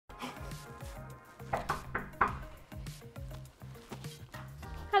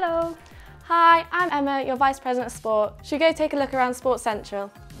Hello. Hi, I'm Emma, your Vice President of Sport. Should we go take a look around Sports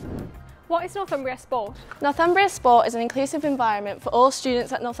Central? What is Northumbria Sport? Northumbria Sport is an inclusive environment for all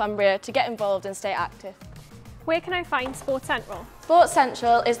students at Northumbria to get involved and stay active. Where can I find Sports Central? Sports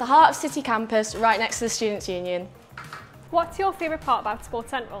Central is the heart of City Campus, right next to the Students' Union. What's your favourite part about Sports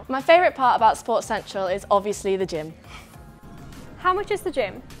Central? My favourite part about Sports Central is obviously the gym. How much is the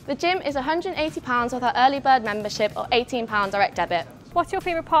gym? The gym is £180 with our early bird membership or £18 direct debit. What's your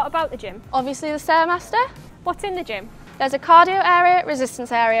favourite part about the gym? Obviously the Stairmaster. What's in the gym? There's a cardio area,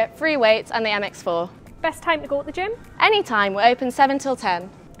 resistance area, free weights and the MX4. Best time to go to the gym? Anytime, we're open 7 till 10.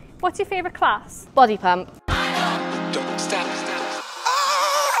 What's your favourite class? Body pump. Don't stop.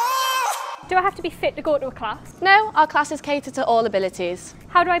 Do I have to be fit to go to a class? No, our classes cater to all abilities.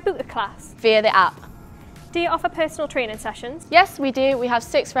 How do I book a class? Via the app. Do you offer personal training sessions? Yes, we do. We have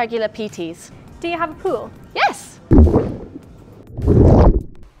 6 regular PTs. Do you have a pool? Yes!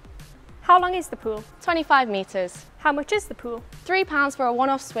 How long is the pool? 25 metres. How much is the pool? £3 for a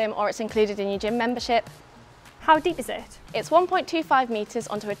one-off swim or it's included in your gym membership. How deep is it? It's 1.25 metres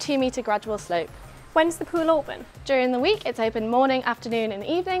onto a 2-metre gradual slope. When's the pool open? During the week, it's open morning, afternoon and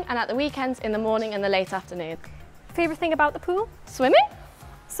evening, and at the weekends in the morning and the late afternoon. Favourite thing about the pool? Swimming?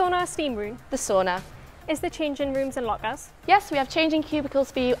 Sauna or steam room? The sauna. Is there changing rooms and lockers? Yes, we have changing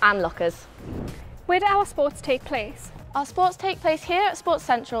cubicles for you and lockers. Where do our sports take place? Our sports take place here at Sports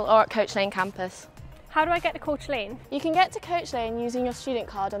Central or at Coach Lane campus. How do I get to Coach Lane? You can get to Coach Lane using your student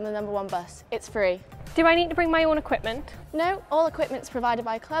card on the number 1 bus. It's free. Do I need to bring my own equipment? No, all equipment's provided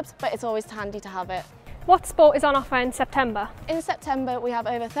by clubs, but it's always handy to have it. What sport is on offer in September? In September, we have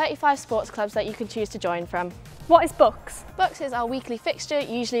over 35 sports clubs that you can choose to join from. What is Bucks? Bucks is our weekly fixture,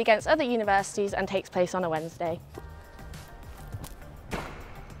 usually against other universities, and takes place on a Wednesday.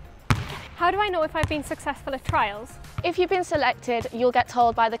 How do I know if I've been successful at trials? If you've been selected, you'll get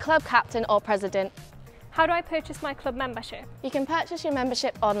told by the club captain or president. How do I purchase my club membership? You can purchase your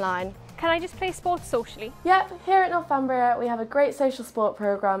membership online. Can I just play sports socially? Yep, here at Northumbria we have a great social sport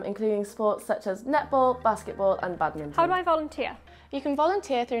programme including sports such as netball, basketball and badminton. How do I volunteer? You can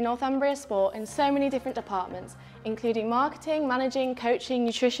volunteer through Northumbria Sport in so many different departments, including marketing, managing, coaching,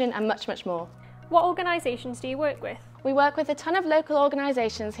 nutrition and much, much more. What organisations do you work with? We work with a ton of local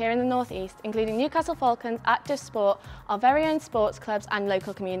organisations here in the North East, including Newcastle Falcons, Active Sport, our very own sports clubs and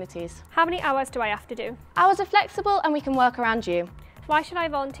local communities. How many hours do I have to do? Hours are flexible and we can work around you. Why should I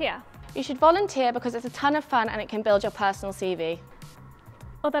volunteer? You should volunteer because it's a ton of fun and it can build your personal CV.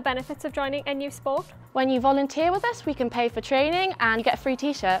 Other benefits of joining a new sport? When you volunteer with us, we can pay for training and you get a free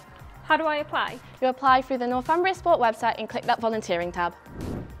t-shirt. How do I apply? You apply through the Northumbria Sport website and click that volunteering tab.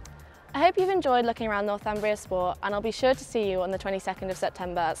 I hope you've enjoyed looking around Northumbria Sport and I'll be sure to see you on the 22nd of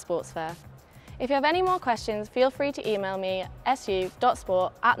September at Sports Fair. If you have any more questions, feel free to email me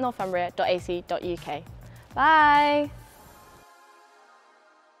su.sport@northumbria.ac.uk. Bye!